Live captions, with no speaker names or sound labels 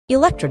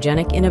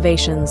Electrogenic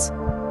Innovations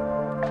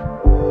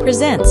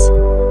presents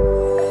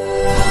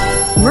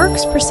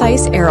Murk's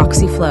Precise Air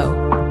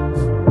Oxy-Flow,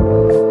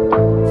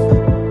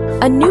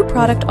 a new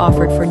product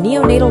offered for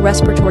neonatal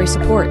respiratory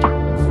support.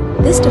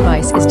 This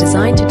device is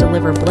designed to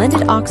deliver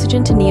blended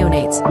oxygen to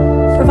neonates,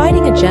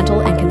 providing a gentle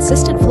and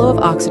consistent flow of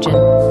oxygen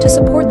to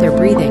support their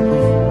breathing.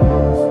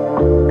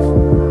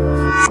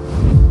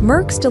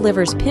 Murk's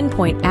delivers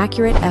pinpoint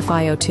accurate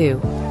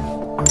FiO2.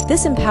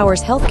 This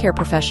empowers healthcare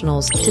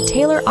professionals to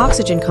tailor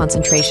oxygen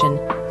concentration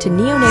to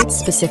neonates'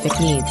 specific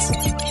needs.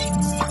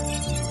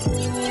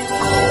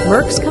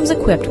 Murk's comes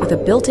equipped with a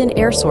built-in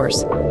air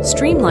source,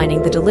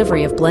 streamlining the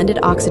delivery of blended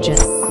oxygen.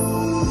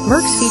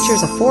 Murk's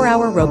features a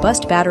 4-hour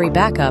robust battery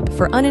backup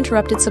for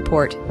uninterrupted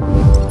support.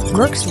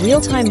 Murk's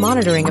real-time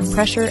monitoring of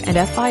pressure and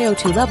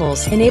FiO2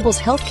 levels enables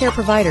healthcare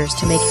providers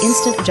to make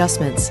instant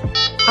adjustments.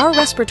 Our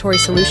respiratory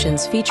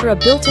solutions feature a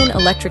built-in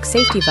electric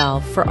safety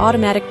valve for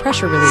automatic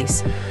pressure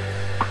release.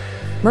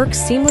 Murk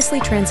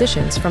seamlessly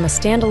transitions from a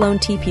standalone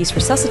T-piece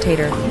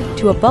resuscitator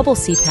to a bubble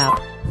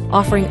CPAP,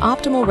 offering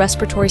optimal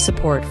respiratory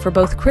support for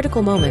both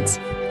critical moments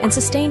and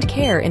sustained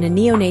care in a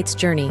neonate's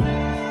journey.